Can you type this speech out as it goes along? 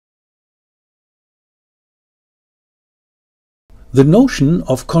The notion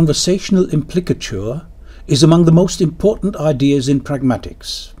of conversational implicature is among the most important ideas in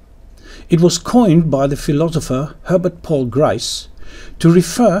pragmatics. It was coined by the philosopher Herbert Paul Grice to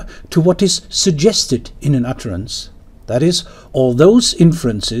refer to what is suggested in an utterance, that is, all those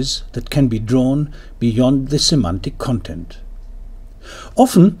inferences that can be drawn beyond the semantic content.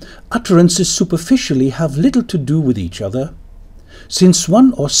 Often, utterances superficially have little to do with each other, since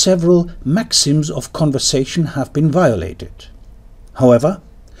one or several maxims of conversation have been violated. However,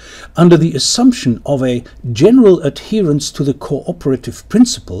 under the assumption of a general adherence to the cooperative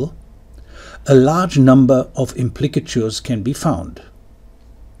principle, a large number of implicatures can be found.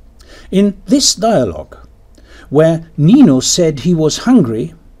 In this dialogue, where Nino said he was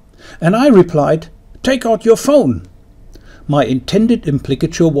hungry, and I replied, "Take out your phone," my intended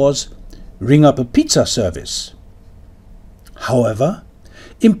implicature was, "Ring up a pizza service." However,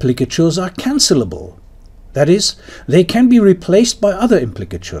 implicatures are cancelable. That is, they can be replaced by other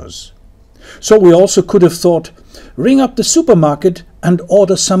implicatures. So we also could have thought, "Ring up the supermarket and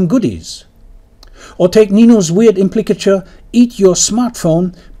order some goodies." Or take Nino's weird implicature, "Eat your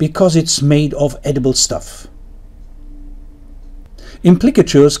smartphone because it's made of edible stuff."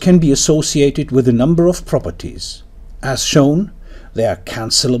 Implicatures can be associated with a number of properties. As shown, they are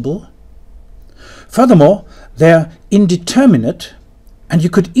cancelable. Furthermore, they are indeterminate, and you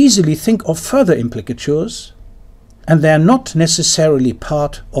could easily think of further implicatures, and they are not necessarily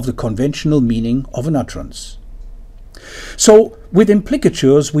part of the conventional meaning of an utterance. So, with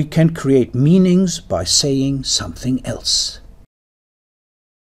implicatures we can create meanings by saying something else.